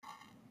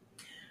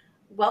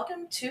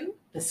Welcome to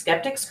the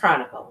Skeptics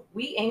Chronicle.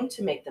 We aim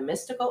to make the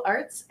mystical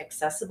arts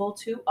accessible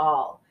to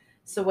all.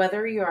 So,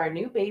 whether you are a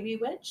new baby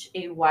witch,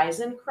 a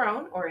wizened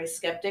crone, or a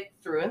skeptic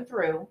through and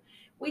through,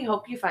 we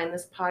hope you find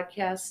this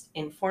podcast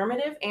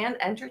informative and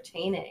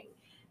entertaining.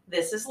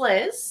 This is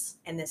Liz.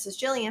 And this is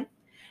Jillian.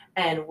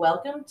 And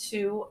welcome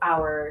to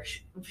our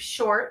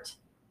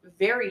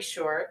very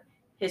short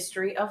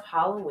history of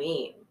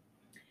Halloween.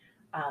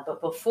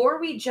 But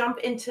before we jump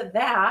into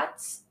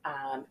that,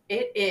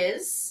 it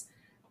is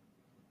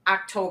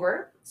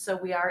October, so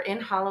we are in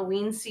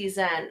Halloween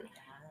season.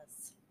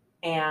 Yes.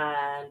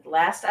 And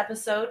last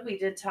episode, we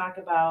did talk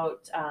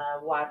about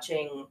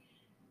watching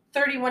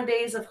 31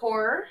 Days of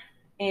Horror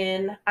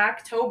in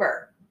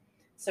October.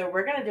 So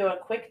we're going to do a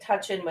quick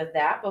touch-in with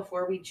that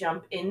before we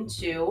jump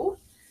into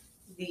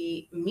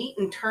the meat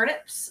and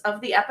turnips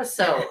of the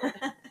episode.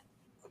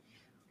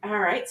 All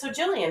right, so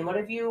Jillian, what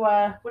have you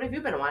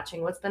been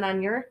watching? What's been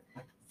on your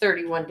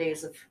 31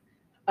 Days of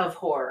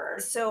Horror?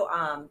 So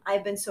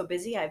I've been so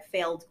busy, I've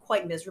failed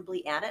quite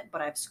miserably at it, but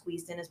I've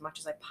squeezed in as much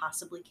as I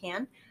possibly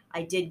can.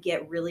 I did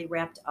get really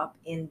wrapped up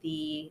in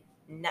the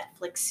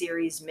Netflix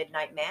series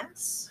Midnight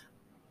Mass.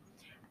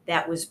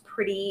 That was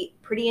pretty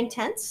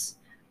intense.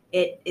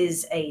 It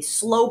is a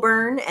slow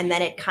burn, and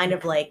then it kind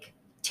of like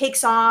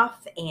takes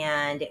off,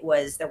 and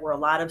there were a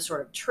lot of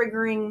sort of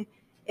triggering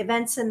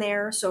events in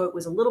there, so it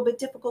was a little bit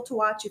difficult to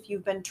watch if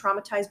you've been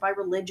traumatized by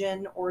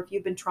religion or if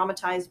you've been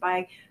traumatized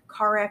by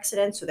car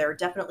accidents. So there are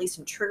definitely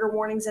some trigger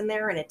warnings in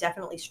there, and it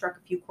definitely struck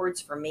a few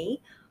chords for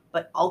me.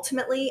 But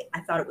ultimately,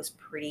 I thought it was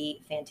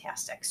pretty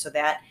fantastic. So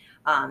that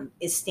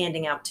is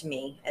standing out to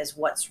me as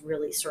what's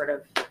really sort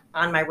of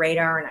on my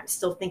radar, and I'm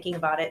still thinking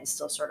about it and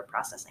still sort of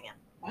processing it.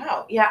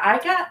 Wow. Yeah,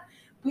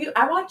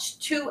 I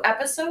watched 2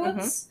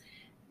 episodes,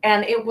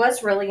 and it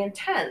was really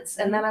intense.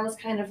 And then I was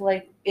kind of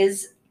like,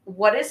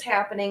 what is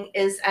happening?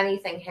 Is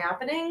anything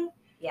happening?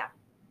 Yeah.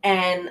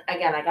 And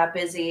again, I got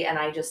busy and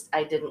I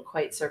didn't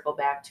quite circle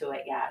back to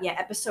it yet. Yeah,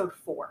 episode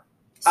 4.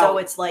 So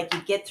It's like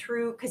you get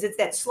through, because it's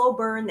that slow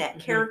burn, that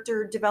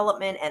character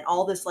development and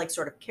all this like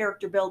sort of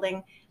character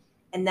building.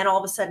 And then all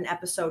of a sudden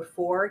episode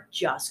 4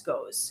 just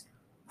goes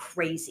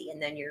crazy.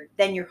 And then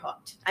you're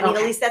hooked. I mean,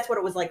 at least that's what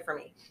it was like for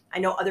me. I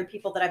know other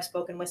people that I've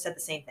spoken with said the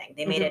same thing.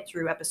 They made it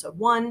through episode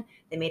 1,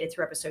 they made it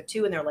through episode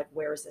 2, and they're like,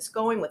 where is this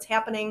going? What's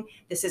happening?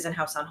 This isn't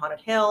House on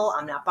Haunted Hill.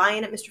 I'm not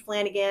buying it, Mr.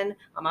 Flanagan.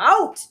 I'm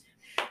out.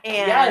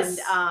 And yes.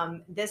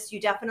 This, you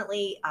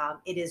definitely,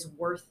 it is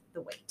worth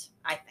the wait,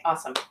 I think.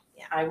 Awesome.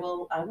 Yeah. I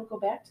will go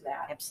back to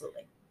that.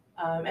 Absolutely.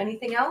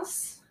 Anything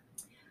else?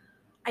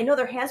 I know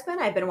there has been.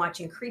 I've been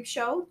watching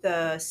Creepshow,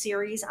 the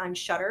series on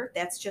Shudder.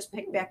 That's just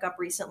picked back up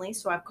recently,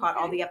 so I've caught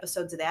all the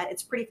episodes of that.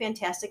 It's pretty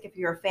fantastic if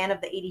you're a fan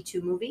of the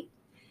 82 movie.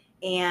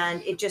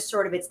 And it just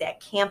sort of, it's that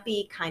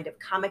campy kind of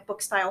comic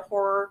book style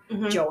horror.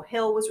 Joe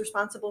Hill was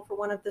responsible for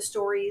one of the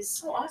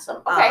stories. Oh,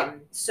 awesome. Okay.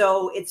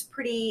 So it's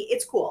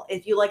cool.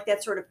 If you like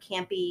that sort of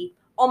campy,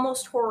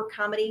 almost horror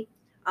comedy,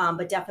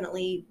 but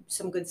definitely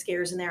some good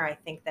scares in there, I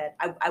think that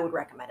I would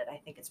recommend it. I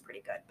think it's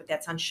pretty good. But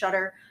that's on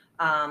Shudder.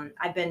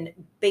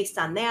 Based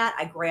on that,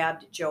 I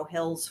grabbed Joe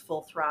Hill's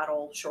Full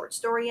Throttle short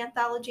story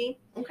anthology.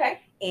 Okay.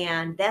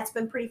 And that's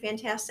been pretty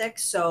fantastic.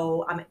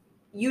 So I'm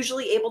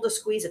usually able to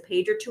squeeze a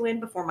page or 2 in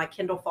before my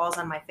Kindle falls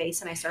on my face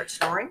and I start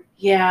snoring.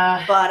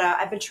 Yeah. But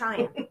I've been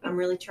trying. I'm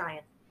really trying.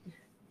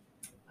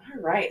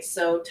 All right.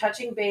 So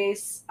touching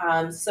base.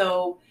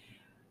 So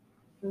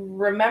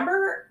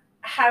remember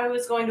how I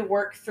was going to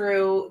work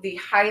through the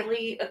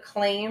highly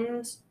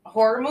acclaimed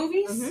horror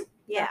movies?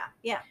 Yeah.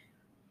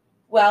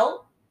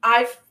 Well,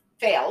 I've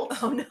failed.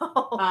 Oh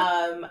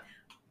no.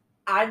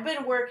 I've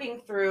been working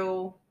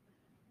through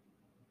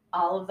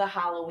all of the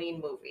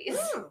Halloween movies.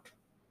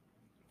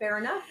 Fair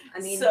enough. I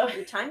mean,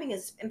 your timing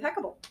is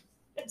impeccable.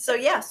 So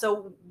yeah.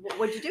 So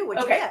what'd you do?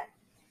 What'd you get?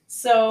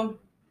 So,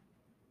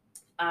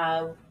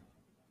 I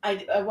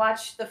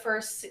watched the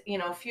first,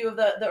 few of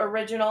the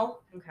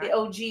original, the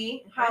OG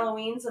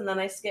Halloweens, and then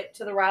I skipped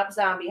to the Rob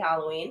Zombie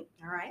Halloween.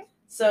 All right.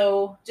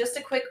 So just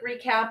a quick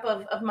recap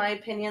of my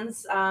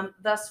opinions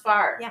thus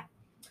far. Yeah.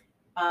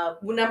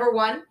 Number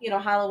 1,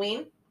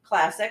 Halloween,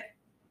 classic.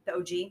 The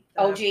OG.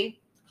 OG,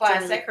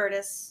 classic. Jamie Lee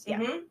Curtis.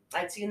 Yeah.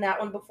 I'd seen that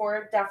one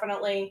before,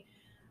 definitely.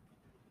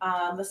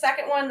 The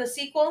second one, the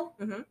sequel.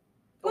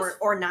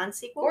 Or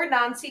non-sequel. Or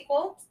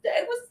non-sequel.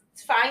 It was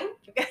fine.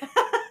 It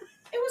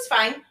was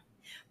fine.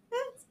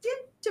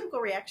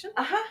 Typical reaction.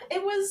 It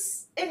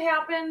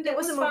happened. It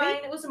was a movie.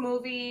 Fine. It was a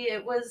movie.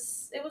 It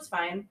was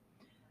fine.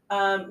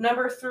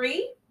 Number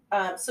 3,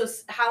 so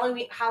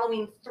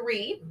Halloween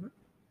 3,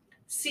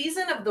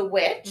 Season of the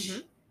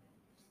Witch.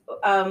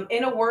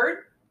 In a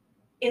word,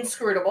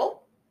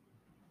 inscrutable.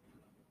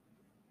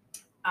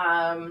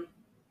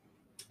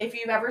 If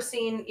you've ever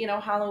seen,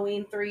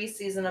 Halloween 3,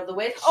 Season of the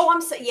Witch. Oh,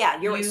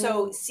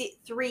 so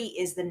 3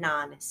 is the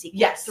non-sequel.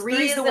 Yes, 3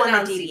 is the one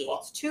that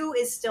deviates. 2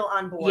 is still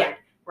on board. Yeah.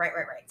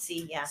 Right.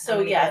 See, yeah.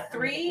 So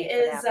 3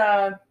 is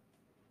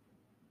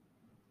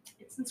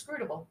It's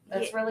inscrutable.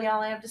 That's really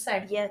all I have to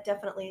say. Yeah,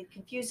 definitely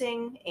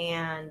confusing.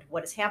 And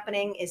what is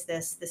happening is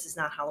this is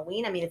not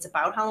Halloween. I mean, it's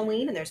about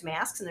Halloween, and there's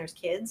masks, and there's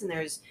kids, and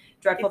there's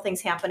dreadful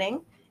things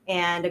happening,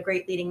 and a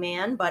great leading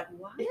man. But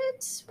what?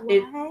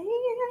 Why?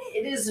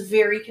 It is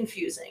very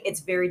confusing.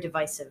 It's very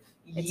divisive.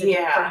 It's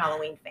for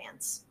Halloween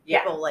fans.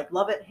 Yeah. People like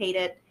love it, hate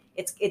it.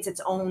 It's its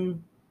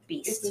own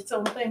beast. It's its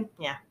own thing.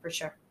 Yeah, for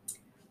sure.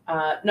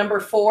 Number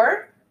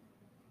 4,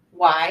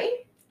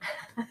 why?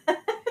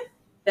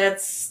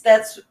 That's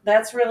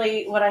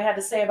really what I had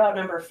to say about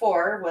number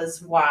 4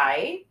 was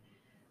why.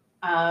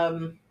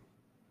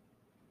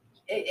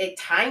 It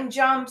time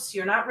jumps.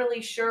 You're not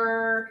really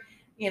sure,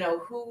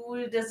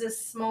 who does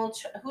this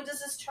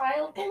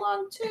child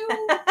belong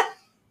to?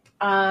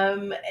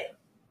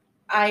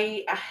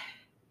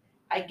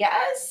 I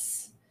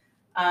guess.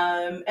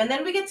 And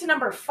then we get to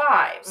number 5.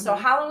 Mm-hmm. So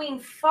Halloween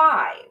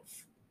 5.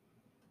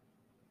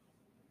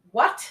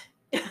 What?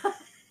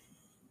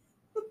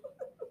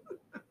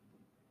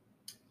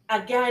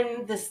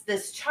 Again,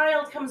 this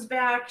child comes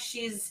back.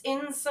 She's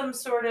in some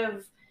sort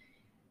of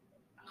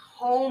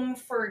home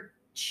for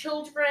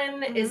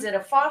children. Mm-hmm. Is it a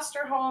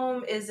foster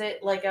home? Is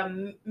it like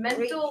a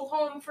mental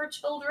home for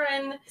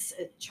children? It's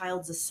a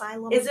child's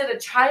asylum. Is it a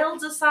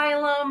child's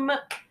asylum?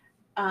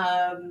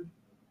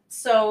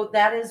 So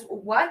that is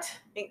what?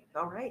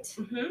 All right.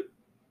 Mm-hmm.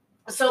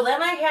 So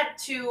then I had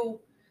to.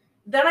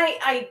 Then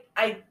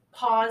I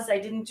paused. I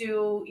didn't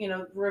do,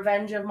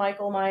 Revenge of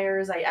Michael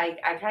Myers.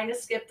 I kind of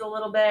skipped a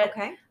little bit.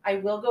 Okay. I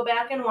will go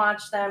back and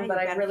watch them, but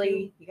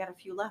you got a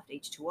few left.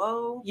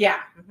 H2O. Yeah.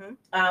 Mm-hmm.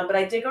 But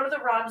I did go to the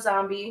Rob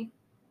Zombie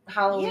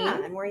Halloween.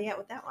 Yeah. And where are you at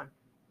with that one?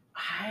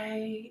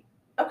 Okay.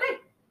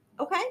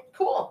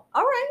 Cool.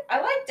 All right.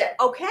 I liked it.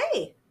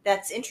 Okay.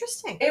 That's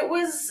interesting. It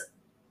was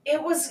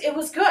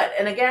good.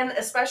 And again,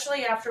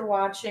 especially after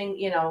watching,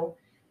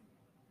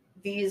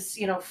 these,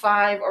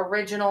 5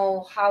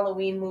 original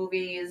Halloween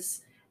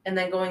movies, and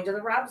then going to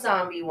the Rob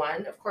Zombie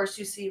one. Of course,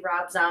 you see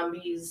Rob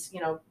Zombie's,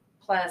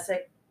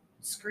 classic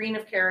screen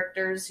of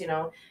characters,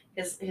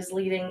 his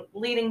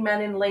leading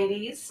men and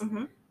ladies.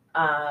 Mm-hmm.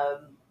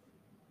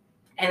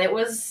 And it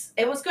was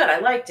good. I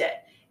liked it.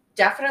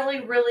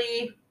 Definitely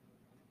really,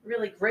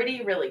 really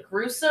gritty, really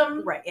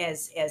gruesome. Right,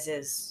 as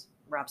is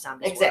Rob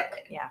Zombie's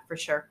exactly. work. Yeah, for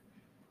sure.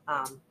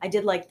 I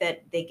did like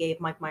that they gave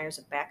Mike Myers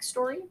a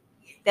backstory.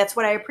 That's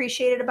what I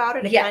appreciated about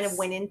it. It kind of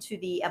went into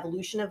the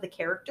evolution of the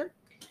character.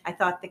 I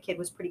thought the kid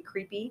was pretty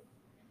creepy.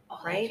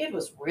 Right? The kid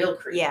was real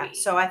creepy. Yeah.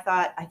 So I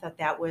thought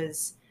that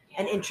was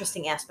an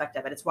interesting aspect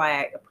of it. It's why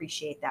I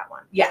appreciate that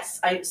one.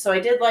 Yes. So I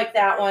did like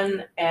that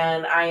one,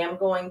 and I am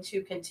going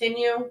to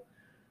continue.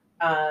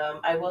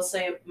 I will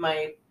say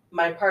my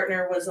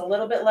partner was a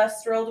little bit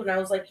less thrilled when I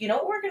was like, you know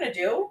what we're going to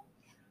do?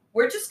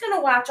 We're just going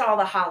to watch all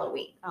the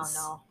Halloweens.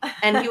 Oh, no.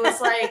 And he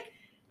was like,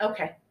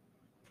 okay,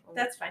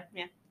 that's fine.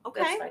 Yeah. Okay.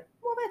 That's fine.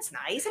 Well, that's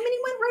nice. I mean, he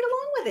went right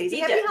along with it. He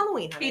Happy did.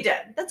 Halloween, honey. He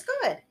did. That's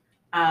good.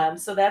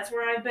 So that's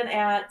where I've been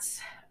at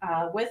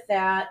with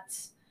that.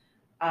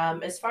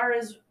 As far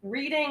as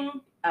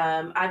reading,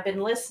 I've been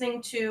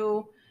listening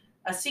to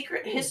A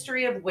Secret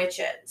History of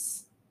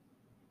Witches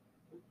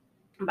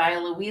by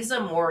Louisa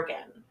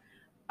Morgan.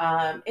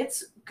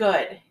 It's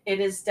good.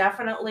 It is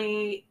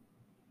definitely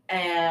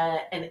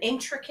an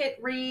intricate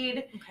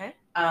read. Okay.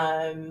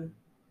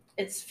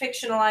 It's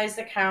fictionalized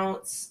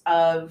accounts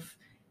of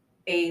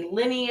a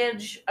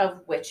lineage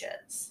of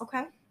witches.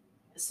 Okay.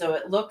 So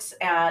it looks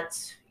at,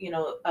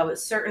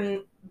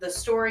 the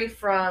story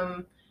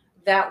from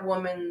that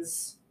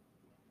woman's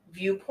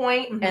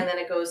viewpoint, mm-hmm. and then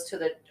it goes to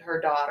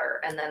her daughter,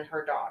 and then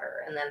her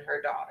daughter, and then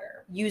her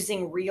daughter.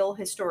 Using real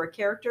historic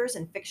characters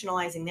and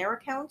fictionalizing their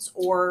accounts,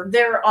 or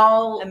they're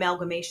all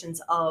amalgamations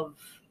of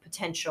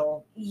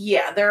potential.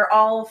 Yeah, they're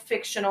all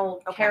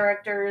fictional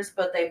characters,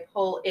 but they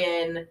pull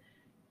in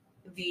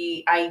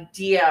the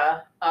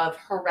idea of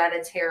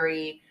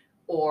hereditary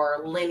or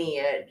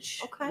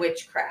lineage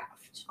witchcraft.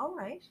 All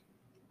right.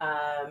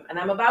 And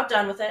I'm about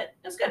done with it.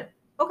 It was good.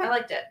 Okay. I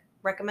liked it.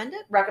 Recommend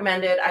it?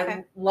 Recommend it. Okay.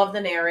 I love the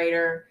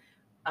narrator,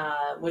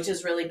 which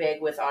is really big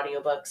with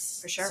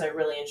audiobooks. For sure. So I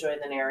really enjoyed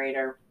the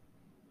narrator.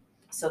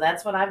 So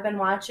that's what I've been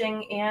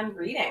watching and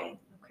reading.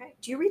 Okay.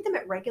 Do you read them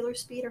at regular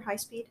speed or high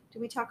speed?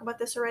 Did we talk about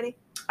this already?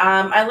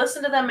 I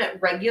listen to them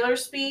at regular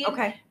speed.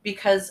 Okay.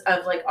 Because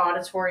of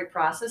auditory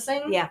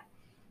processing. Yeah.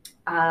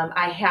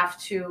 I have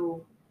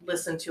to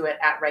listen to it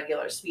at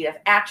regular speed. I've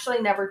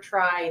actually never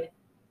tried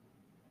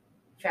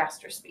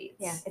faster speeds.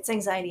 Yeah, it's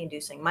anxiety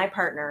inducing. My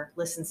partner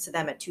listens to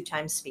them at 2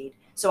 times speed.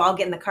 So I'll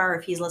get in the car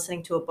if he's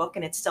listening to a book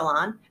and it's still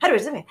on. And I'm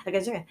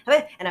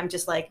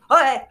just like,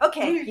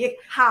 okay,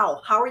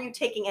 how are you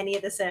taking any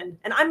of this in?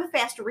 And I'm a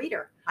fast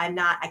reader. I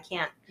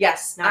can't.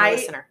 Yes. Not a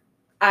listener.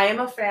 I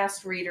am a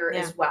fast reader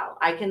as well.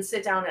 I can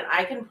sit down and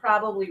I can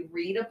probably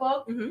read a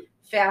book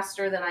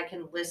faster than I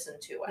can listen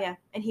to it. Yeah.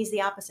 And he's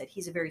the opposite.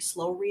 He's a very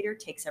slow reader,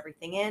 takes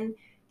everything in,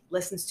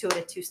 listens to it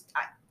at 2.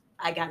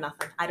 I got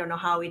nothing. I don't know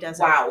how he does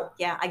it. Wow.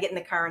 Yeah. I get in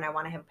the car and I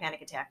want to have a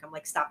panic attack. I'm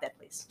like, stop that,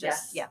 please.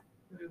 Yes. Yeah.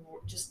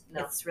 Just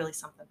no. It's really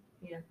something.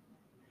 Yeah.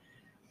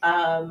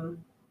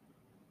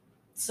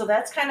 So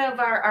that's kind of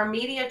our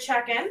media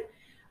check-in.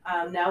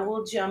 Now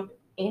we'll jump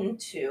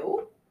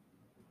into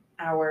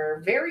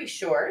our very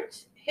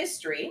short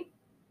history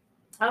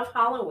of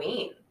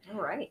Halloween.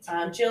 All right.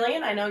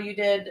 Jillian, I know you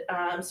did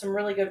some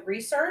really good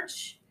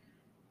research.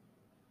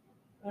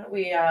 Why don't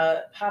we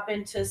hop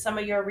into some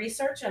of your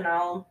research, and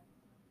I'll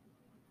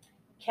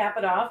cap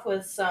it off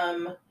with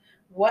some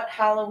what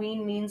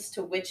Halloween means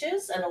to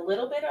witches and a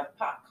little bit of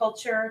pop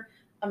culture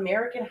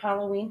American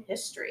Halloween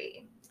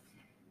history.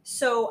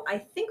 So I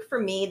think for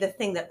me, the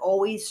thing that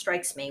always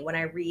strikes me when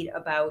I read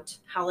about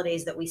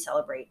holidays that we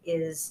celebrate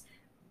is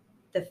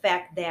the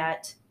fact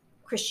that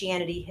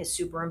Christianity has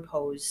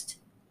superimposed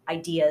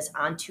ideas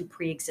onto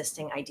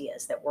pre-existing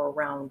ideas that were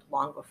around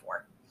long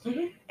before.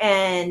 Mhm.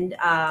 And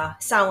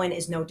Samhain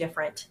is no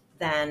different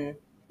than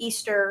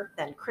Easter,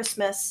 than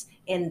Christmas,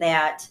 in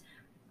that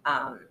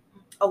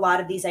a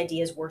lot of these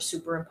ideas were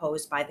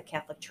superimposed by the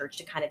Catholic Church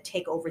to kind of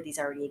take over these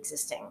already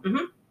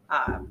existing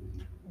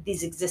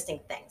these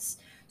existing things.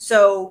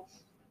 So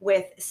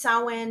with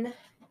Samhain,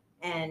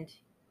 and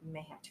you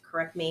may have to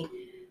correct me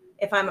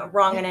if I'm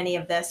wrong in any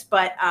of this,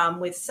 but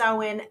with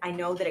Samhain, I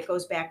know that it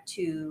goes back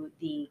to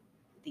the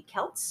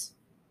Celts,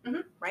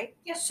 right?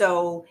 Yeah.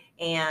 So,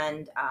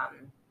 and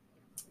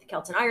the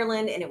Celts in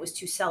Ireland, and it was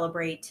to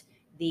celebrate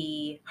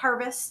the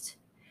harvest,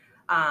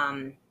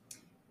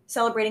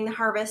 celebrating the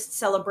harvest,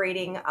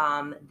 celebrating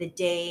the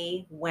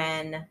day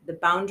when the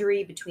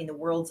boundary between the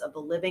worlds of the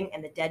living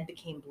and the dead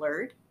became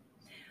blurred.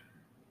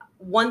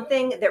 One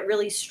thing that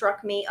really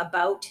struck me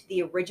about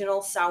the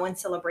original Samhain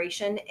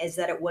celebration is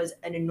that it was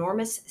an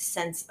enormous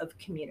sense of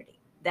community.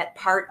 That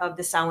part of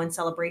the Samhain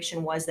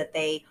celebration was that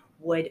they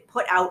would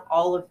put out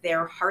all of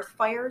their hearth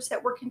fires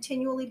that were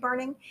continually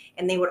burning,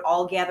 and they would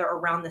all gather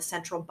around the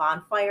central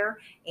bonfire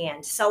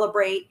and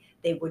celebrate.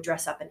 They would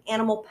dress up in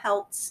animal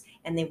pelts,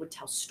 and they would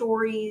tell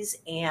stories,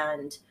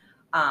 and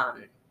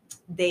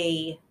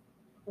they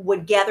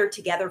would gather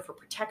together for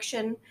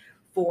protection,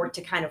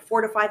 to kind of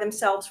fortify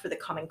themselves for the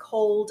coming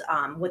cold,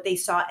 what they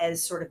saw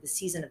as sort of the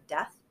season of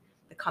death,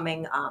 the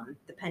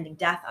pending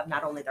death of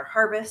not only their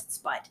harvests,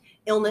 but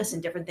illness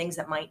and different things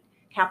that might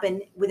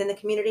happen within the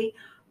community.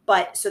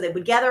 But so they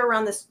would gather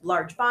around this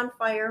large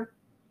bonfire,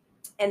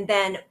 and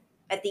then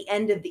at the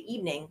end of the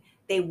evening,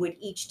 they would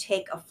each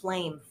take a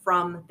flame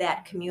from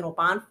that communal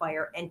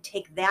bonfire and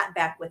take that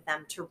back with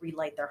them to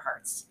relight their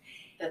hearts.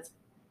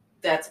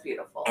 That's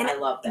beautiful. And I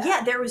love that.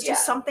 Yeah, there was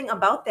just something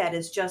about that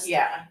is just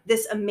Yeah.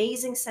 this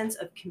amazing sense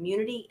of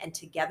community and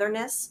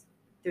togetherness.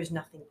 There's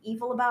nothing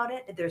evil about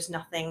it. There's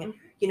nothing,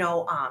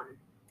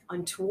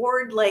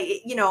 untoward.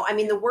 Like, I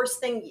mean, the worst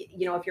thing,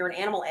 if you're an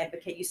animal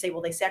advocate, you say,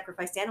 well, they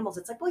sacrificed animals.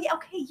 It's like, well, yeah,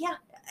 okay, yeah.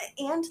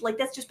 And like,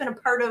 that's just been a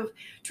part of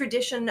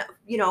tradition,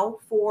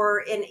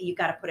 and you've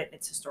got to put it in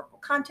its historical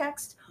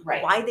context,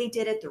 Right. Why they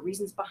did it, the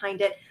reasons behind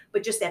it,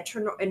 but just that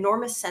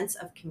enormous sense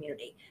of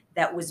community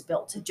that was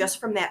built just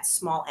from that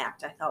small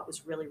act, I thought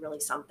was really, really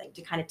something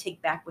to kind of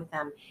take back with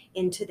them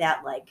into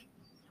that like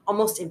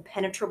almost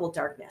impenetrable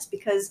darkness,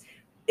 because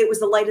it was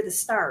the light of the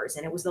stars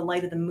and it was the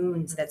light of the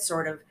moons that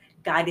sort of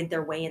guided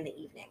their way in the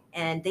evening,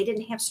 and they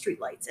didn't have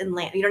streetlights and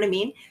lamp, you know what I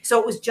mean? So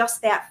it was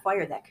just that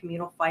fire, that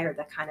communal fire,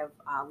 that kind of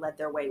led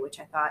their way,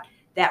 which I thought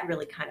that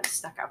really kind of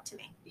stuck out to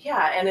me.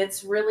 Yeah, and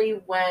it's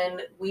really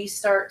when we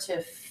start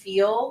to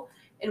feel,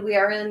 and we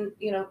are in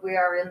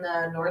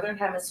the northern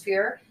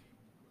hemisphere,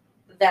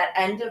 that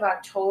end of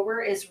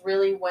October is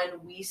really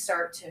when we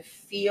start to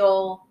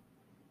feel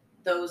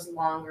those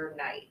longer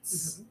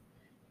nights. Mm-hmm.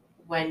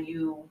 When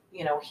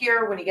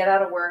when you get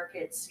out of work,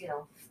 it's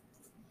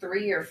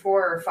 3 or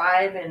 4 or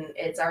 5 and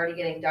it's already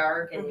getting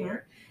dark, and Mm-hmm.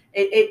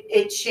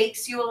 it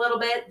shakes you a little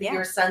bit. Yeah.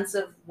 Your sense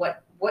of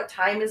what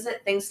time is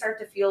it? Things start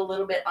to feel a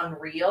little bit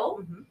unreal.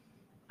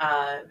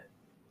 Mm-hmm.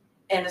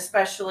 And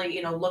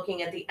especially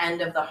looking at the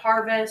end of the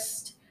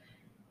harvest,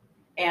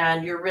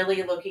 and you're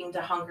really looking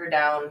to hunker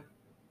down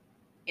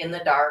in the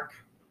dark.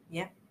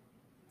 Yeah.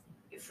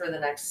 For the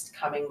next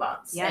coming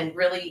months. Yeah. And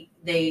really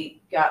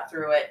they got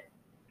through it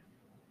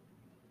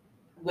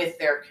with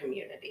their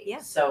community. Yeah.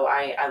 So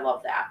I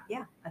love that.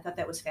 Yeah, I thought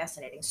that was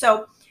fascinating.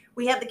 So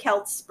we have the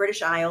Celts,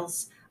 British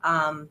Isles.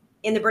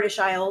 In the British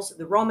Isles,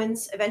 the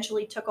Romans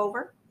eventually took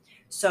over.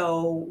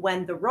 So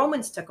when the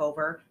Romans took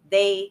over,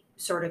 they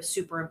sort of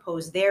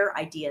superimposed their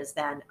ideas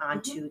then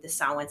onto the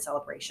Samhain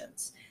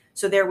celebrations.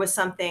 So there was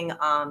something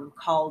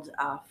called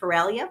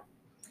Feralia,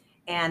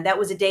 and that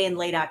was a day in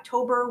late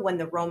October when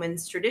the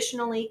Romans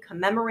traditionally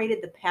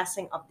commemorated the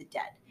passing of the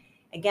dead.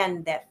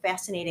 Again, that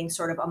fascinating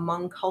sort of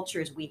among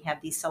cultures, we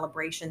have these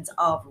celebrations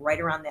of right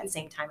around that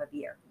same time of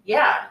year.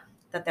 Yeah.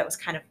 That was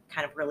kind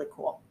of really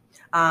cool.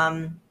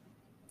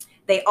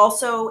 They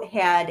also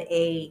had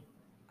a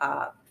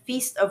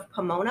Feast of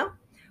Pomona,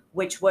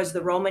 which was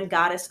the Roman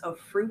goddess of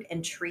fruit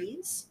and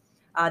trees.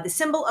 The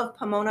symbol of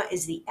Pomona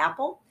is the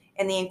apple,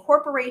 and the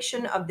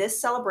incorporation of this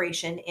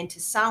celebration into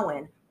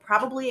Samhain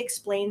probably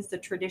explains the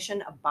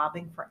tradition of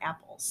bobbing for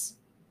apples.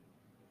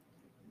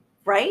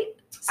 Right?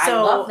 I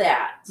love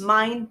that.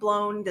 Mind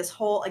blown. This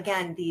whole,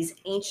 again, these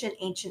ancient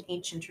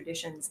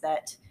traditions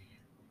that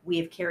we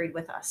have carried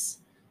with us.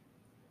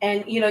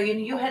 And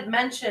you had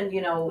mentioned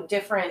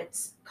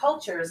different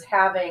cultures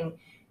having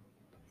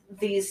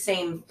these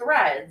same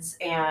threads,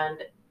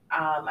 and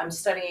I'm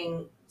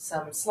studying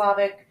some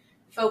Slavic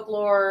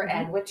folklore Mhm.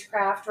 and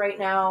witchcraft right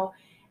now,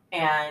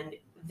 and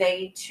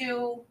they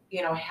too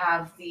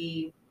have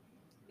the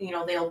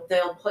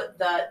they'll put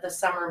the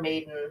summer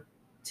maiden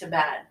to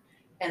bed,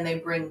 and they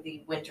bring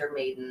the winter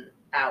maiden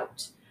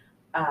out.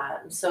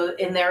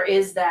 And there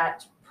is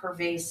that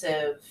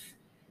pervasive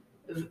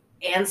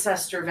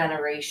ancestor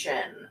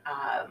veneration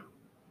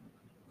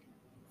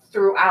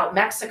throughout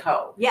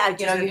Mexico. Yeah,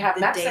 You have the Day of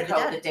the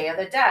Mexico, the Dead. Day of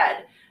the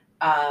Dead.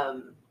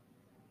 Um,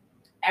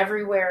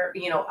 Everywhere,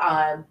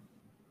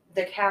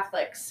 the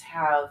Catholics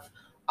have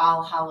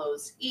All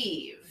Hallows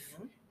Eve,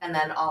 Mhm. and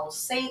then All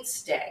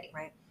Saints Day.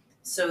 Right.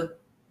 So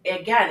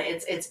again,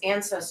 it's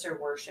ancestor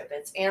worship,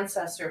 it's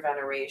ancestor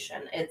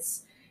veneration,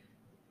 it's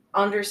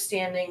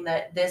understanding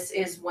that this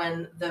is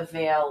when the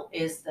veil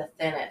is the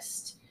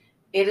thinnest.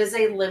 It is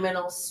a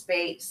liminal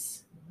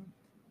space.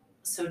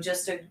 So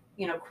just a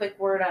quick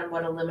word on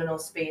what a liminal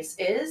space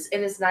is. It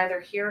is neither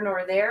here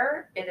nor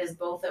there. It is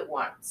both at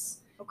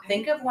once. Okay.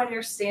 Think of when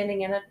you're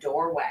standing in a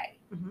doorway.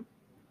 Mhm.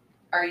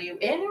 Are you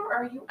in or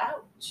are you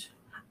out?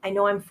 I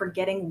know I'm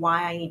forgetting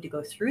why I need to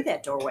go through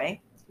that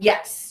doorway.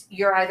 Yes,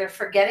 you're either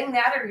forgetting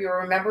that or you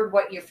remembered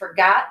what you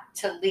forgot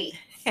to leave.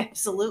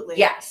 Absolutely.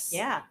 Yes.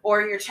 Yeah.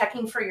 Or you're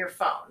checking for your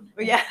phone.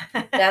 Yeah.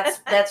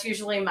 That's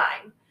usually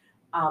mine.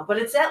 But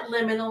it's that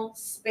liminal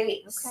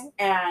space. Okay.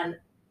 And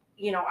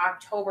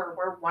October,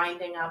 we're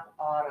winding up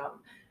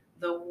autumn.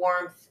 The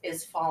warmth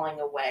is falling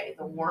away.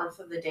 The warmth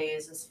of the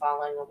days is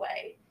falling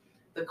away.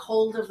 The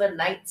cold of the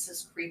nights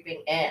is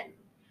creeping in.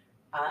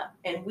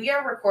 And we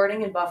are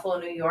recording in Buffalo,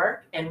 New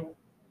York, and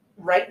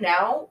right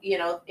now,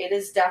 it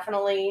is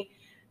definitely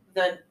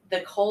the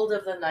cold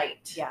of the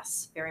night.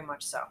 Yes, very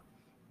much so.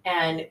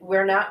 And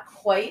we're not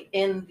quite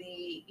in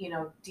the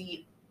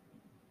deep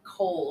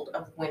cold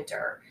of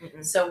winter.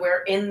 Mm-mm. So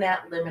we're in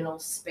that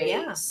liminal space.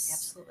 Yeah,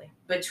 absolutely.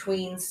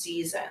 Between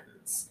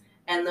seasons,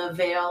 and the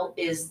veil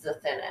is the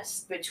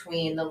thinnest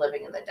between the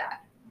living and the dead.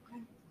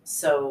 Okay.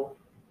 So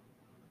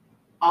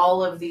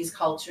all of these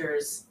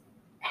cultures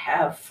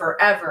have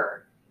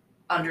forever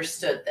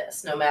understood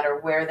this, no matter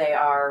where they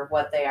are,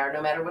 what they are,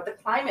 no matter what the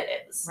climate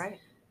is. Right.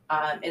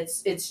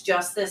 It's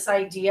just this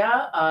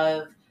idea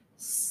of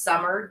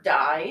summer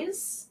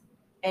dies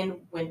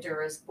and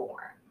winter is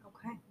born.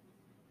 Okay.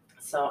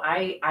 So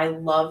I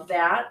love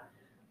that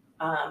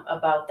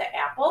about the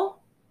apple.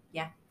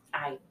 Yeah.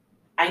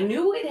 I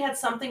knew it had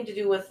something to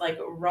do with like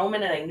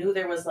Roman, and I knew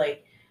there was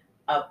like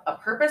a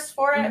purpose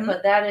for it, Mhm.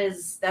 but that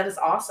is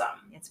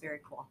awesome. It's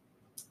very cool.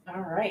 All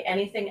right.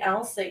 Anything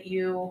else that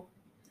you?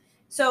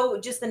 So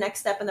just the next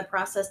step in the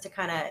process to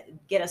kind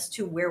of get us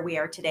to where we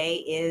are today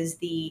is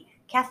the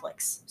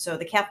Catholics. So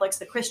the Catholics,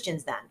 the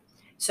Christians then.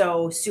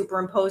 So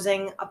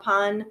superimposing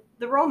upon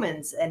the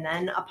Romans and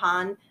then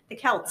upon the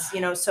Celts,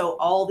 so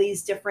all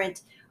these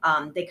different,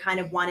 they kind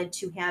of wanted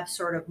to have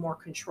sort of more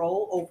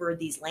control over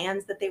these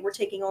lands that they were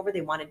taking over.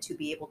 They wanted to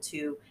be able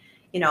to,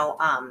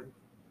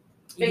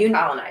 Big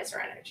colonizer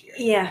energy. Right?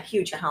 Yeah,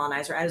 huge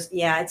colonizer. I was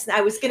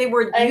going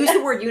to use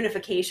the word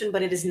unification,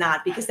 but it is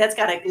not, because that's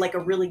got a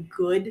really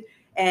good.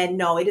 And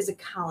no, it is a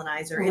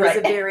colonizer.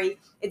 Right.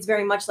 It's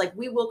very much like,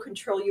 we will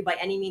control you by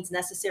any means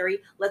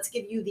necessary. Let's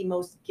give you the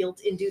most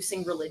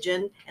guilt-inducing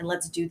religion, and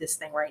let's do this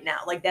thing right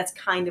now. Like, that's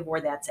kind of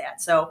where that's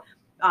at. So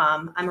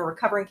I'm a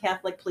recovering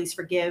Catholic. Please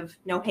forgive.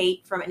 No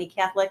hate from any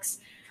Catholics.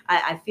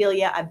 I feel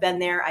you. I've been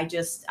there. I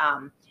just,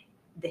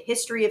 the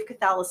history of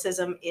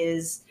Catholicism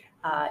is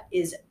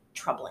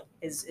troubling,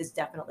 is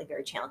definitely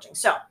very challenging.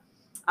 So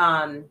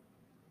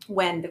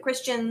when the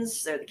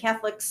Christians or the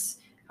Catholics,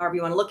 however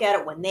you want to look at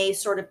it, when they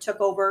sort of took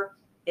over,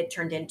 it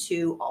turned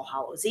into All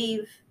Hallows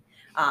Eve,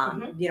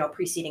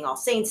 preceding All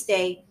Saints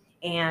Day.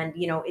 And,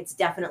 it's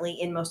definitely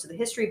in most of the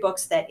history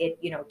books that it,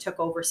 took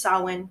over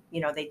Samhain.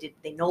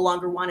 They no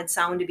longer wanted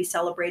Samhain to be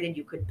celebrated.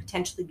 You could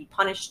potentially be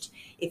punished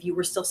if you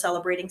were still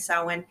celebrating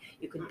Samhain.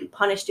 You could be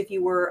punished if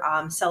you were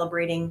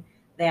celebrating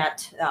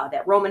that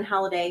Roman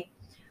holiday.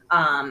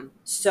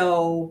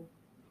 So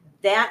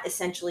that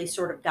essentially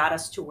sort of got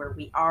us to where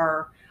we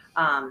are.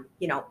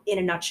 In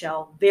a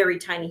nutshell, very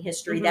tiny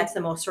history. Mm-hmm. That's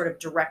the most sort of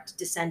direct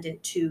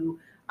descendant to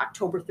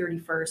October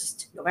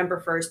 31st,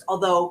 November 1st,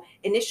 although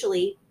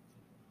initially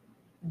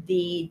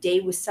the day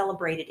was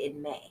celebrated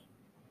in May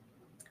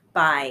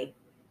by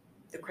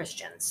the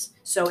Christians.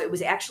 So it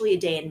was actually a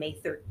day in May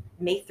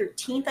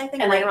 13th, I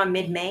think, right around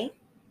mid-May.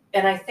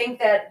 And I think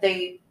that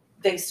they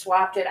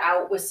swapped it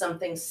out with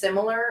something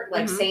similar,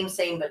 like Mhm.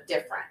 same, but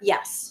different.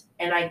 Yes.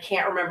 And I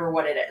can't remember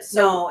what it is.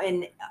 So,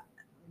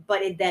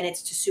 but then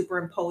it's to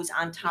superimpose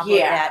on top of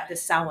that the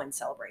Samhain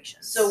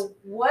celebrations. So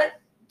what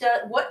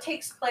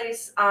takes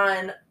place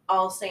on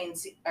All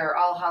Saints or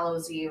All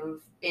Hallows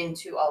Eve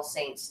into All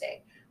Saints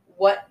Day?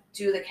 What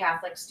do the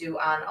Catholics do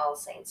on All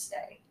Saints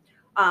Day?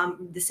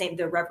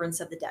 The reverence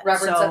of the dead.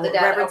 Reverence of the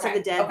dead. Reverence of Okay.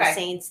 the dead, Okay. the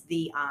saints,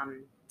 the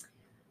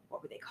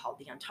what were they called?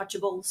 The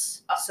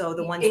Untouchables. So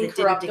the ones that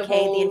didn't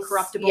decay, the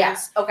Incorruptibles. Yeah.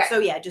 Okay. So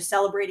yeah, just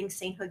celebrating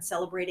sainthood,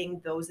 celebrating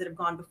those that have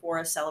gone before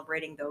us,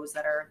 celebrating those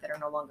that are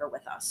no longer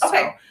with us.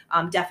 Okay.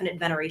 So definite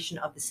veneration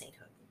of the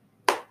sainthood.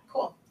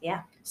 Cool.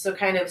 Yeah. So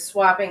kind of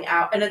swapping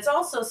out, and it's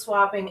also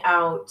swapping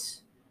out,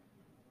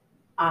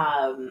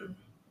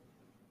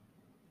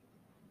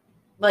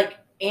 like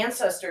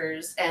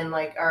ancestors and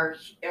like our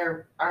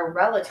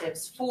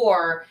relatives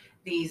for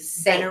these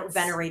saints.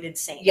 Venerated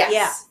saints.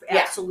 Yes. Yeah,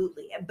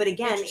 absolutely. But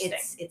again,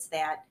 it's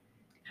that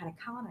kind of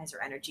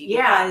colonizer energy.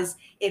 Yeah. Because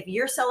if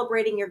you're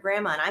celebrating your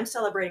grandma and I'm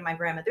celebrating my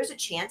grandma, there's a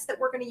chance that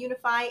we're going to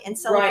unify and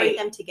celebrate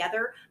them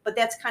together. But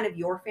that's kind of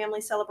your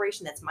family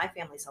celebration. That's my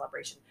family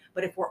celebration.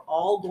 But if we're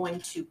all going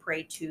to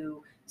pray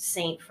to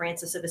Saint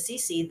Francis of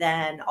Assisi,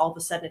 then all of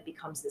a sudden it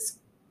becomes this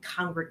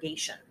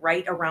congregation,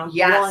 right, around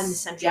one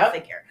central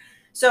figure.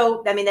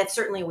 So, I mean, that's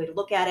certainly a way to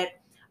look at it.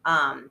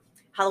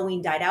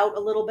 Halloween died out a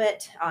little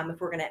bit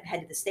if we're going to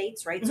head to the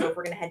States, right? So if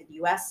we're going to head to the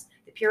U.S.,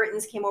 the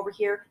Puritans came over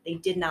here. They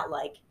did not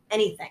like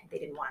anything. They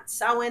didn't want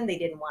Samhain. They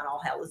didn't want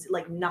All Hallows,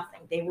 like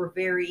nothing. They were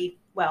very,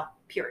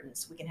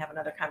 Puritans. We can have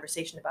another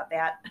conversation about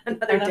that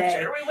another day.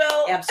 I'm sure we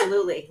will.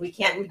 Absolutely. We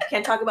can't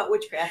talk about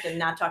witchcraft and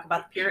not talk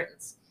about the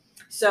Puritans.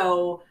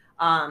 So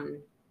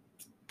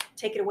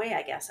take it away,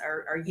 I guess,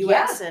 our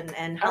U.S.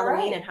 and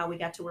Halloween and how we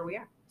got to where we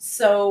are.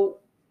 So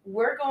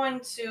we're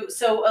going to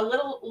a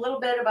little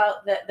bit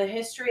about the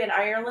history in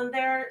Ireland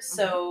there.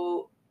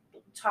 So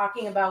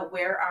talking about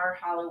where our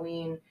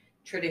Halloween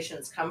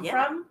traditions come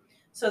from.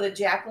 So the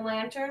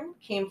jack-o'-lantern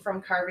came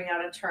from carving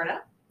out a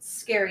turnip.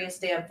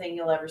 Scariest damn thing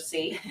you'll ever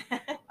see.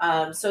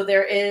 So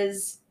there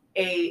is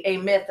a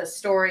myth, a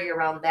story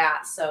around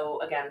that. So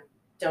again,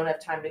 don't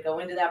have time to go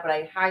into that, but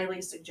I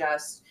highly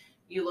suggest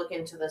you look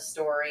into the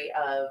story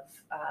of,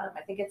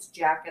 I think it's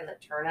Jack and the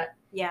Turnip.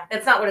 Yeah.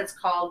 It's not what it's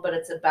called, but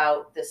it's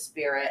about the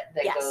spirit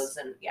that goes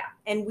and,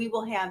 And we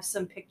will have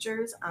some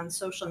pictures on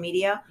social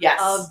media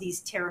of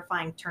these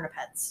terrifying turnip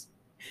heads.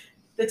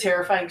 The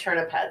terrifying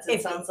turnip heads.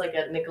 It sounds like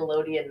a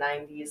Nickelodeon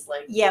 90s,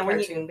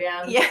 cartoon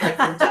band. Yeah. Like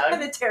from Doug.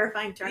 The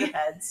terrifying turnip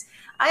heads.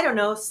 I don't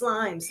know.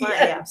 Slime. Yes.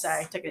 Yeah, I'm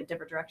sorry. I took it a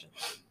different direction.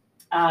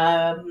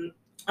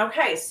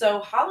 Okay,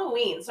 so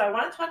Halloween. So I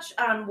want to touch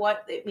on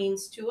what it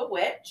means to a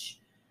witch.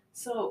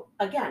 So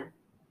again,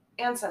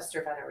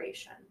 ancestor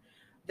veneration.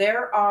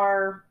 There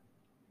are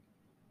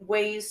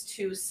ways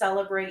to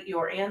celebrate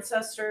your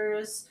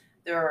ancestors.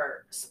 There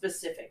are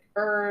specific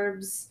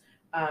herbs.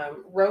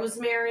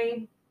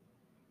 Rosemary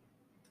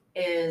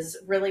is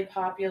really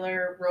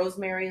popular.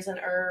 Rosemary is an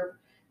herb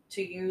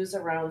to use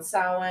around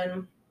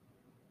Samhain.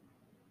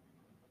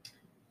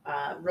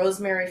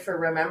 Rosemary for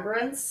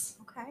remembrance.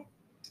 Okay.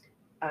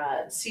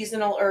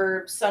 Seasonal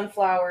herbs,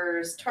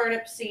 sunflowers,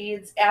 turnip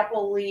seeds,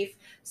 apple leaf.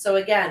 So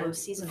again,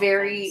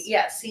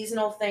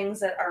 seasonal things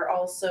that are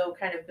also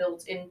kind of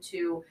built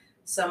into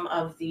some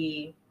of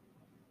the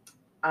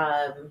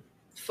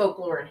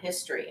folklore and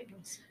history.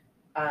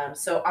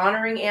 So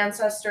honoring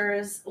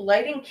ancestors,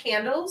 lighting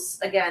candles,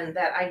 again,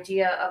 that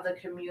idea of the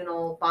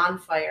communal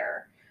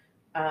bonfire,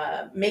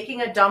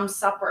 making a dumb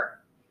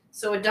supper.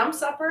 So a dumb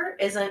supper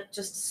isn't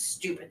just a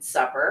stupid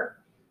supper.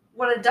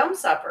 What a dumb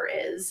supper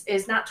is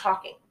not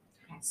talking.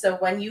 Okay. So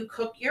when you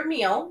cook your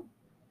meal,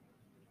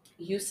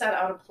 you set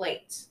out a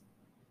plate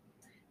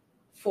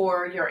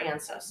for your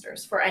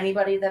ancestors, for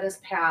anybody that has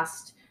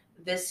passed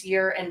this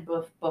year and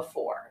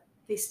before.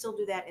 They still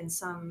do that in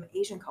some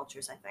Asian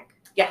cultures, I think.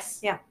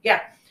 Yes.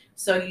 Yeah.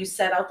 So you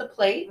set out the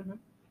plate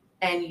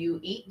and you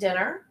eat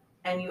dinner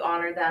and you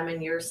honor them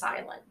and you're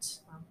silent.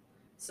 Wow.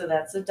 So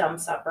that's a dumb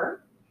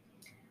supper.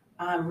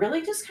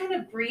 Really just kind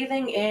of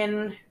breathing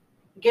in,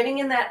 getting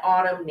in that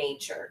autumn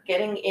nature,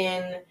 getting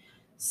in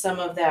some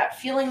of that,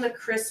 feeling the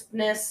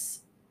crispness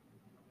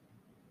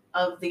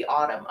of the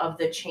autumn, of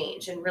the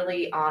change, and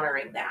really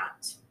honoring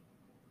that.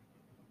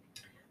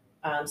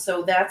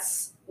 So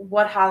that's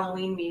what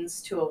Halloween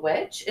means to a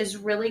witch, is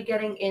really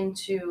getting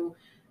into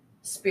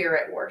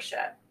spirit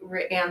worship,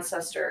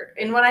 ancestor.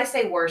 And when I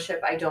say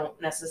worship, I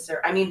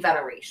mean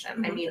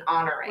veneration. I mean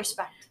honoring,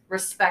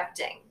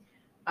 respecting.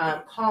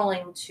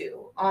 Calling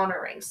to,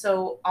 honoring.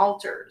 So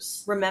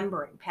altars.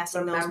 Remembering,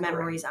 passing those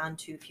memories on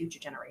to future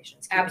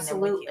generations.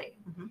 Absolutely.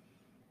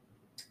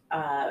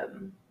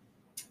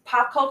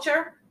 Pop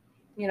culture,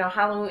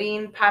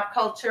 Halloween, pop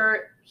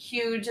culture,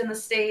 huge in the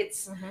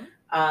States.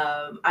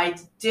 I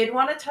did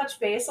want to touch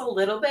base a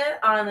little bit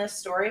on this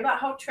story about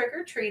how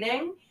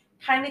trick-or-treating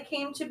kind of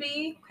came to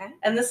be. Okay.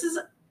 And this is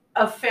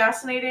a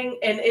fascinating,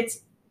 and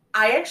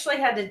I actually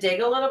had to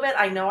dig a little bit.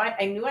 I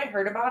knew I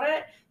heard about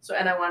it.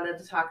 And I wanted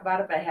to talk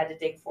about it, but I had to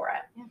dig for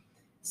it. Yeah.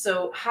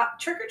 So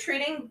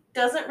trick-or-treating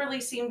doesn't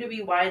really seem to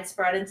be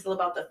widespread until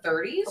about the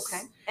 30s.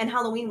 Okay. And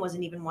Halloween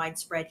wasn't even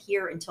widespread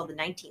here until the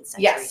 19th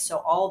century. Yes. So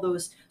all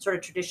those sort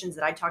of traditions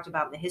that I talked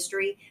about in the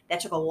history, that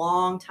took a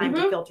long time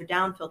to filter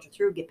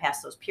through, get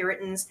past those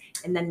Puritans,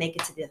 and then make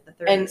it to the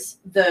 30s. And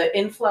the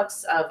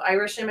influx of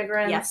Irish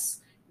immigrants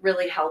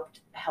really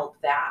helped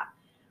that.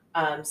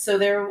 So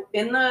they're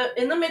in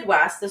the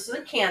Midwest. This is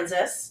in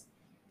Kansas.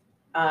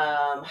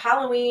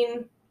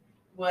 Halloween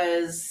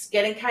was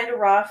getting kind of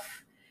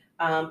rough.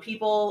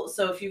 People,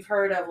 so if you've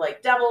heard of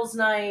like Devil's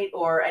Night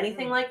or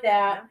anything like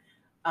that,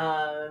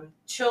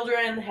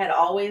 children had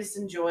always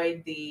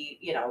enjoyed the,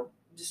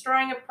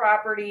 destroying a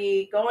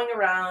property, going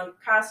around,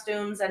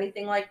 costumes,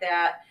 anything like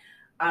that.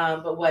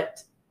 But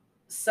what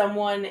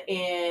someone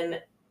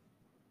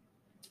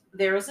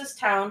there was this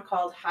town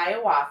called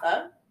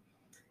Hiawatha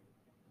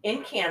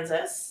in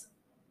Kansas,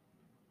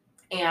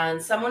 and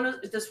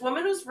this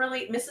woman was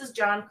really Mrs.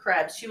 John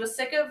Krebs. She was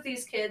sick of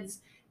these kids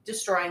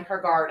destroying her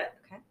garden.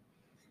 Okay.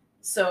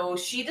 So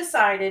she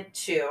decided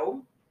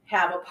to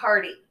have a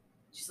party.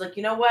 She's like,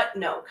 you know what?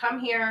 No, come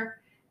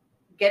here,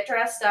 get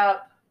dressed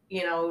up,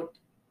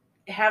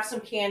 have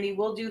some candy.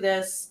 We'll do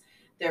this.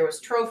 There was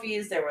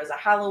trophies. There was a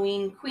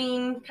Halloween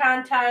queen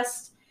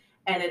contest,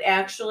 and it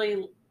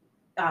actually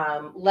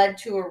led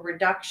to a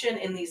reduction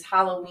in these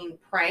Halloween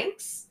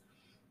pranks.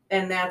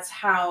 And that's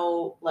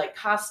how, like,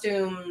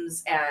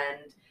 costumes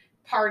and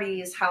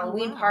parties,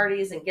 Halloween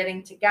parties and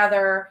getting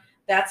together,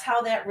 that's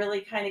how that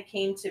really kind of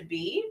came to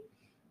be,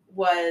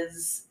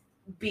 was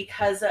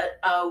because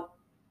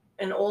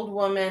an old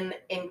woman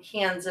in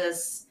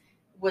Kansas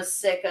was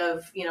sick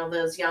of,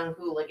 those young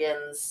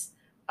hooligans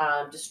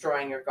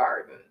destroying your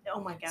garden. Oh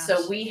my gosh.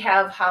 So we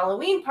have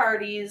Halloween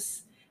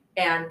parties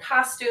and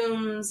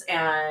costumes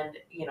and,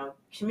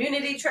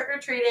 community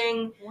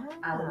trick-or-treating.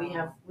 Wow.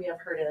 We have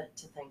her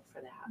to thank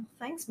for that. Well,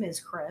 thanks, Ms.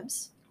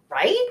 Krebs.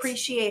 Right?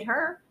 Appreciate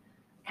her.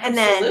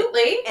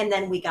 Absolutely. And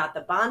then we got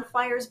the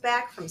bonfires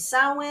back from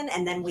Samhain,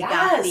 and then we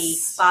got the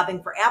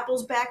bobbing for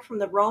apples back from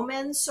the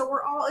Romans. So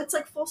it's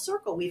like full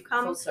circle. We've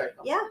come full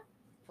circle. Yeah.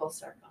 Full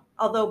circle.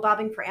 Although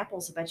bobbing for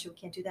apples, I bet you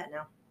can't do that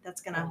now.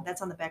 That's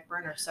on the back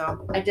burner.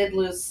 So I did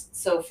lose.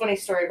 So funny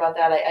story about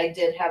that. I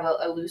did have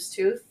a loose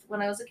tooth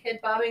when I was a kid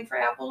bobbing for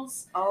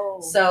apples. Oh.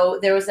 So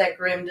there was that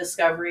grim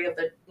discovery of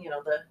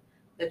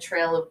the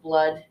trail of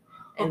blood,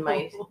 and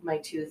my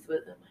tooth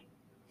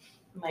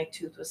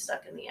was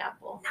stuck in the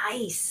apple.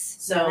 Nice.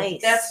 So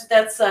nice.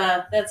 that's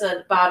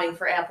a bobbing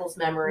for apples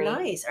memory.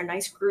 Nice. Our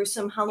nice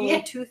gruesome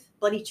Halloween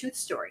bloody tooth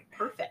story.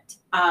 Perfect.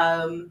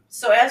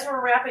 So as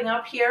we're wrapping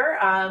up here,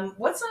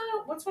 what's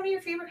one of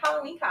your favorite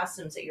Halloween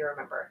costumes that you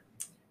remember?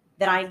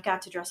 That I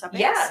got to dress up as?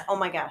 Yeah. Oh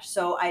my gosh.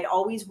 So I'd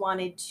always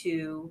wanted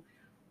to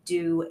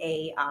do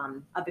a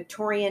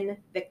Victorian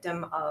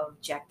victim of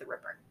Jack the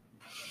Ripper.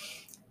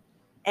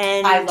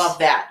 And I love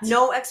that.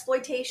 No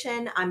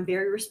exploitation. I'm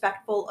very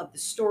respectful of the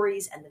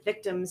stories and the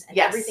victims and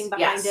everything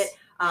behind it.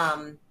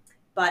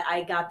 But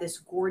I got this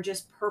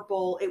gorgeous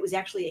purple, it was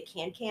actually a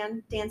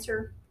can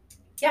dancer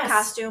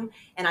costume,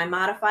 and I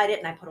modified it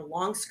and I put a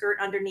long skirt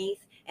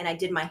underneath, and I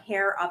did my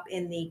hair up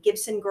in the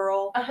Gibson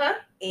Girl.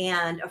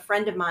 And a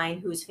friend of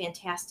mine who's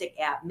fantastic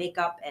at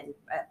makeup and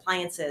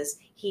appliances,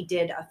 he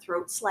did a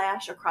throat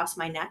slash across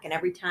my neck, and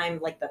every time,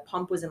 like, the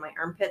pump was in my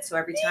armpit, so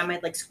every time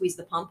I'd squeeze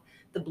the pump,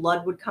 the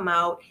blood would come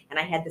out, and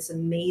I had this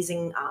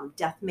amazing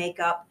death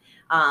makeup.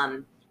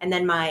 And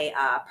then my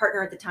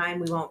partner at the time,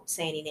 we won't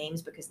say any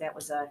names because that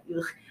was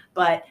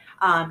but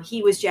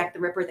he was Jack the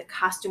Ripper. The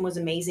costume was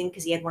amazing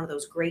because he had one of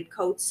those great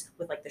coats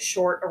with the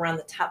short around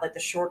the top, the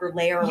shorter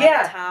layer around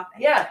the top,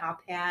 and the top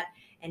hat.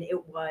 And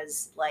it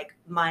was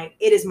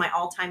it is my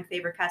all-time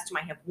favorite costume.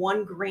 I have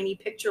one grainy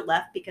picture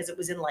left because it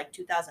was in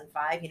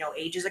 2005,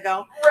 ages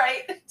ago.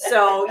 Right.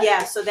 So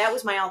so that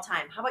was my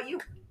all-time. How about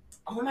you?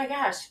 Oh my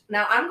gosh.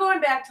 Now I'm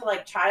going back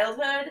to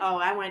childhood. Oh,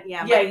 I went,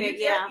 Yeah.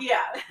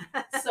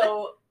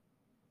 So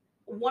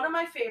one of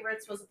my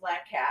favorites was a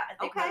black cat. I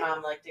think my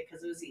mom liked it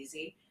because it was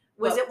easy.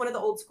 Was it one of the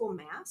old school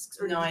masks?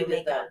 Or no, I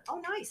did that. Oh,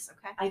 nice.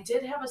 Okay. I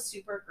did have a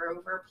Super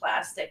Grover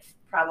plastic,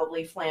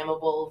 probably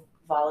flammable,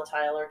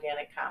 volatile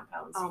organic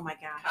compounds. Oh my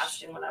gosh.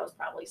 Costume when I was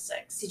probably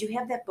 6. Did you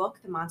have that book,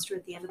 The Monster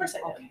at the End of the Of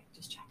course I did. Okay,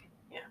 just checking.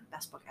 Yeah.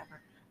 Best book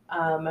ever.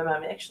 My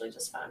mom actually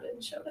just found it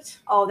and showed it.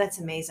 Oh, that's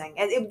amazing.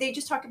 And they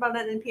just talked about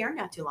it in NPR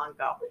not too long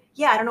ago.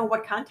 Yeah, I don't know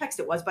what context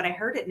it was, but I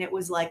heard it, and it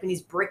was when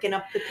he's bricking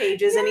up the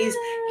pages and he's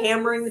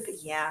hammering the.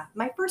 Yeah,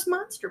 my first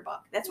monster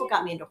book. That's what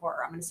got me into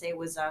horror. I'm going to say it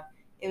was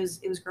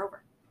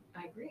Grover.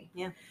 I agree.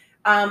 Yeah.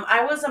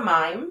 I was a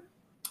mime.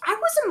 I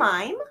was a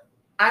mime.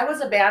 I was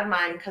a bad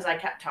mime because I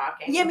kept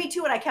talking. Yeah, me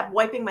too. And I kept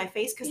wiping my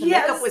face because the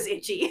makeup was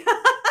itchy.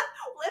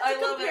 I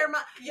love it.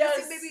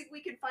 Yes. Maybe we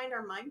can find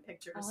our mime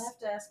pictures. I'll have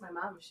to ask my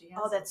mom if she has.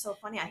 Oh, that's so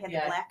funny. I had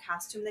the black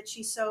costume that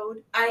she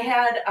sewed. I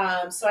had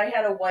I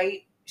had a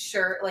white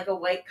shirt, a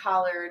white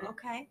collared,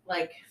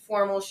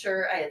 formal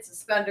shirt. I had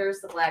suspenders,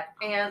 the black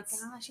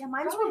pants. Oh my gosh, yeah,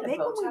 mine were big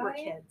when we were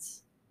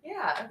kids.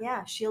 Yeah.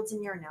 Yeah, Shields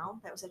and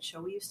Yarnell. That was that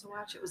show we used to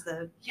watch. It was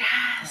the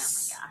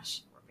Yes. Oh my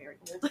gosh, we're very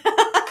old.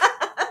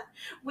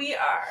 We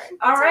are.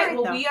 All right.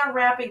 Well, we are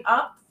wrapping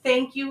up.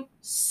 Thank you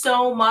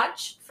so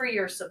much for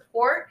your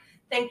support.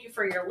 Thank you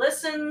for your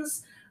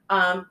listens.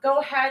 Go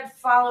ahead,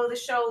 follow the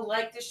show,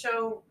 like the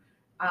show,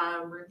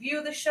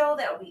 review the show.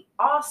 That would be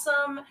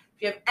awesome.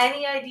 If you have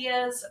any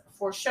ideas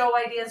for show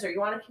ideas or you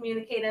want to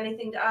communicate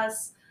anything to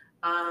us,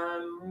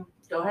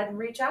 go ahead and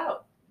reach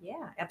out.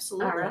 Yeah,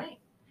 absolutely. All right.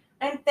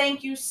 And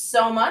thank you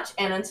so much.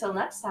 And until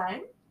next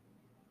time,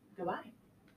 goodbye.